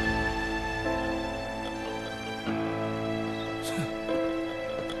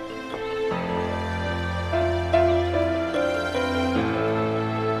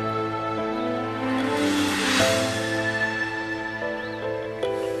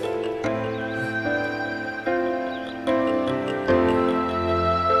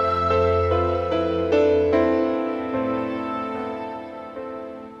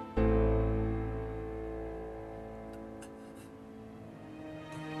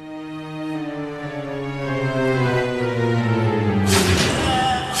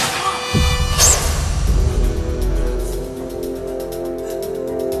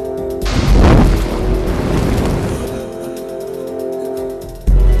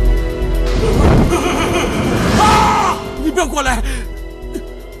过来！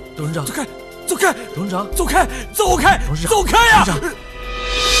董事长，走开！走开！董事长，走开！走开！董事长，走开呀！董事长，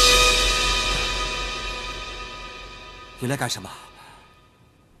你来干什么？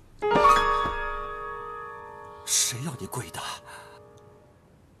谁要你跪的？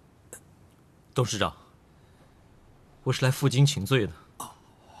董事长，我是来负荆请罪的。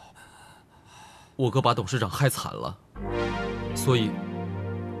我哥把董事长害惨了，所以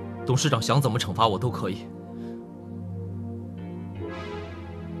董事长想怎么惩罚我都可以。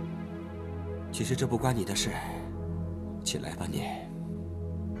其实这不关你的事，起来吧你。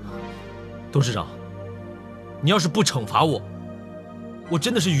董事长，你要是不惩罚我，我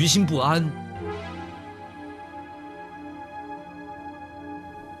真的是于心不安。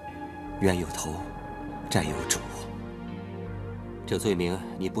冤有头，债有主。这罪名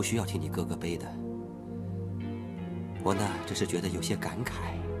你不需要替你哥哥背的。我呢，只是觉得有些感慨，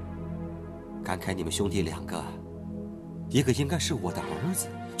感慨你们兄弟两个，一个应该是我的儿子，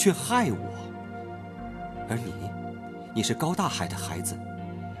却害我。而你是高大海的孩子，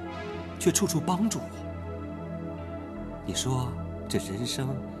却处处帮助我。你说这人生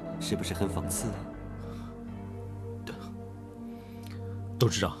是不是很讽刺啊？董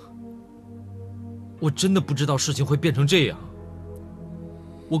事长，我真的不知道事情会变成这样。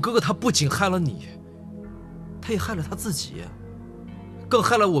我哥哥他不仅害了你，他也害了他自己，更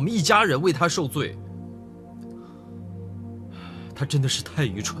害了我们一家人，为他受罪。他真的是太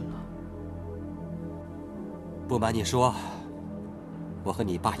愚蠢了。不瞒你说，我和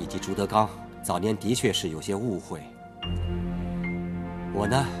你爸以及朱德刚早年的确是有些误会。我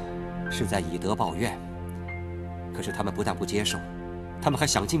呢，是在以德报怨，可是他们不但不接受，他们还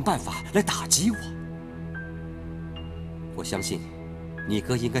想尽办法来打击我。我相信，你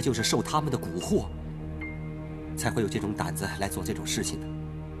哥应该就是受他们的蛊惑，才会有这种胆子来做这种事情的。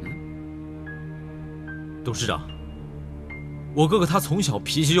董事长，我哥哥他从小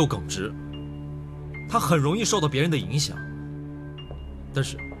脾气又耿直，他很容易受到别人的影响，但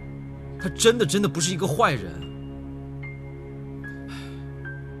是他真的不是一个坏人。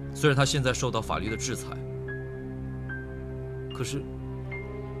虽然他现在受到法律的制裁，可是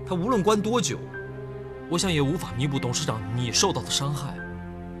他无论关多久，我想也无法弥补董事长你受到的伤害，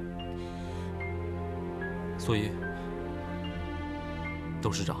所以，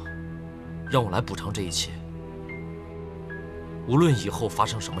董事长，让我来补偿这一切。无论以后发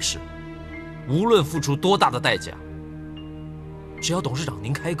生什么事，无论付出多大的代价，只要董事长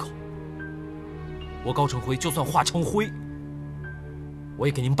您开口，我高成辉就算化成灰，我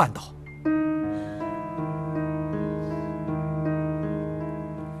也给您办到。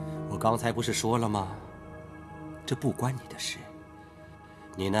我刚才不是说了吗？这不关你的事。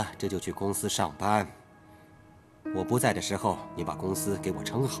你呢，这就去公司上班。我不在的时候，你把公司给我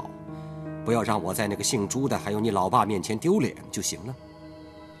撑好，不要让我在那个姓朱的还有你老爸面前丢脸就行了。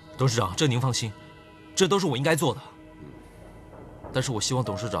董事长，这您放心，这都是我应该做的。但是我希望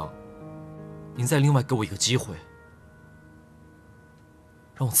董事长，您再另外给我一个机会，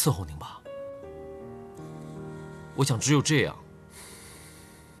让我伺候您吧。我想只有这样，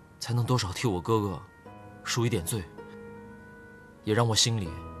才能多少替我哥哥赎一点罪，也让我心里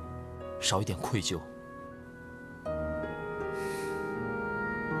少一点愧疚。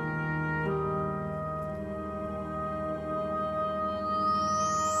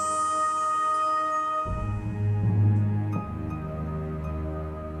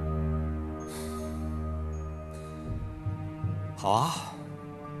好啊，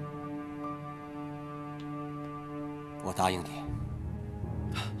我答应你。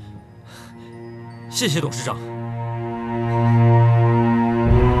谢谢董事长。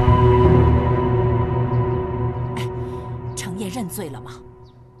程砚认罪了吗？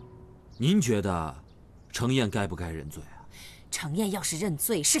您觉得程砚该不该认罪啊？程砚要是认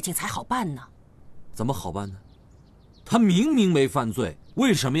罪，事情才好办呢。怎么好办呢？他明明没犯罪，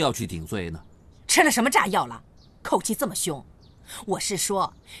为什么要去顶罪呢？吃了什么炸药了？口气这么凶。我是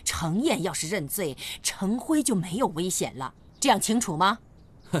说，程砚要是认罪，程辉就没有危险了，这样清楚吗？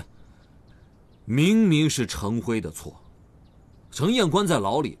哼，明明是程辉的错，程砚关在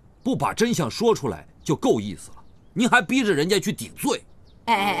牢里，不把真相说出来就够意思了，您还逼着人家去顶罪。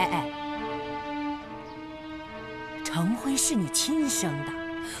哎，程辉是你亲生的，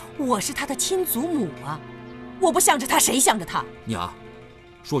我是他的亲祖母啊，我不向着他，谁向着他？娘，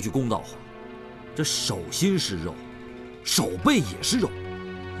说句公道话，这手心是肉，手背也是肉，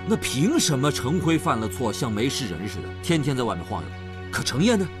那凭什么程辉犯了错像没事人似的，天天在外面晃悠？可程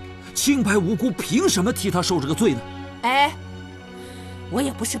砚呢，清白无辜，凭什么替他受这个罪呢？哎，我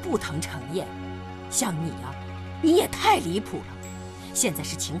也不是不疼程砚，像你啊，你也太离谱了。现在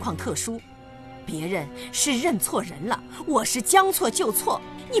是情况特殊，别人是认错人了，我是将错就错，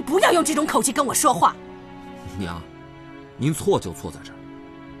你不要用这种口气跟我说话。娘，您错就错在这儿。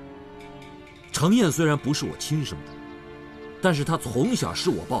程砚虽然不是我亲生的，但是他从小是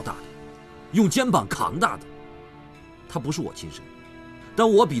我抱大的，用肩膀扛大的。他不是我亲生，但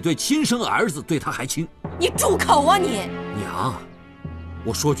我比对亲生儿子对他还亲。你住口啊你！娘，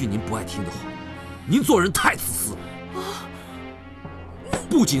我说句您不爱听的话，您做人太自私了，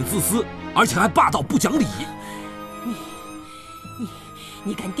不仅自私，而且还霸道不讲理。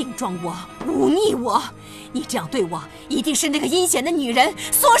你敢顶撞我，忤逆我，你这样对我，一定是那个阴险的女人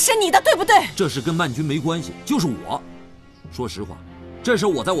唆使你的，对不对？这事跟曼君没关系，就是我。说实话，这事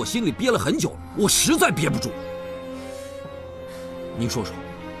我在我心里憋了很久了，我实在憋不住。您说说，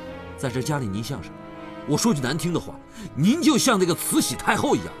在这家里您像什么？我说句难听的话，您就像那个慈禧太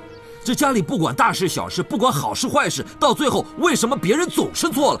后一样。这家里不管大事小事，不管好事坏事，到最后为什么别人总是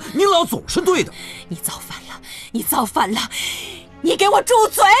错了，您老总是对的？你造反了！你造反了！你给我住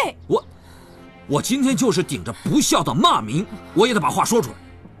嘴！我今天就是顶着不孝的骂名，我也得把话说出来。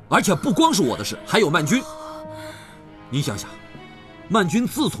而且不光是我的事，还有曼君。您想想，曼君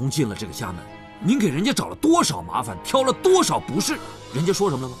自从进了这个家门，您给人家找了多少麻烦，挑了多少不是，人家说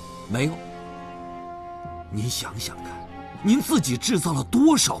什么了吗？没有。您想想看，您自己制造了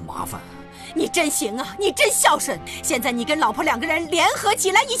多少麻烦？你真行啊，你真孝顺。现在你跟老婆两个人联合起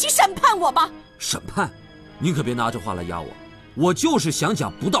来，一起审判我吧。审判？您可别拿这话来压我，我就是想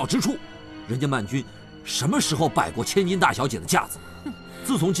讲不到之处。人家曼君什么时候摆过千金大小姐的架子？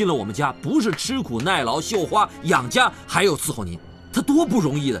自从进了我们家，不是吃苦耐劳、绣花、养家，还有伺候您，她多不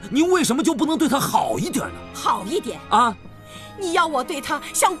容易的。您为什么就不能对她好一点呢？好一点啊！你要我对她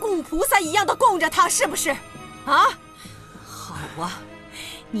像供菩萨一样的供着她，是不是？啊，好啊，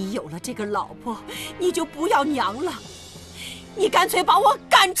你有了这个老婆，你就不要娘了，你干脆把我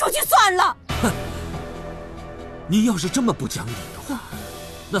赶出去算了。哼，您要是这么不讲理的话，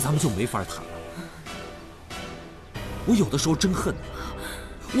那咱们就没法谈了。我有的时候真恨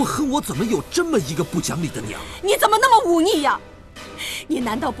我恨我怎么有这么一个不讲理的娘。你怎么那么忤逆呀？你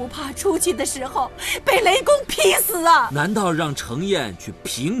难道不怕出去的时候被雷公劈死啊？难道让程燕去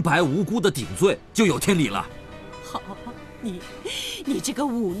平白无辜的顶罪就有天理了？好，你这个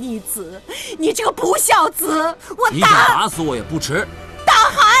忤逆子，你这个不孝子，你想打死我也不迟。大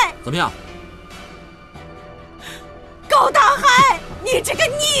海，怎么样？高大海，你这个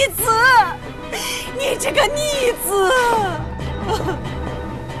逆子，你这个逆子！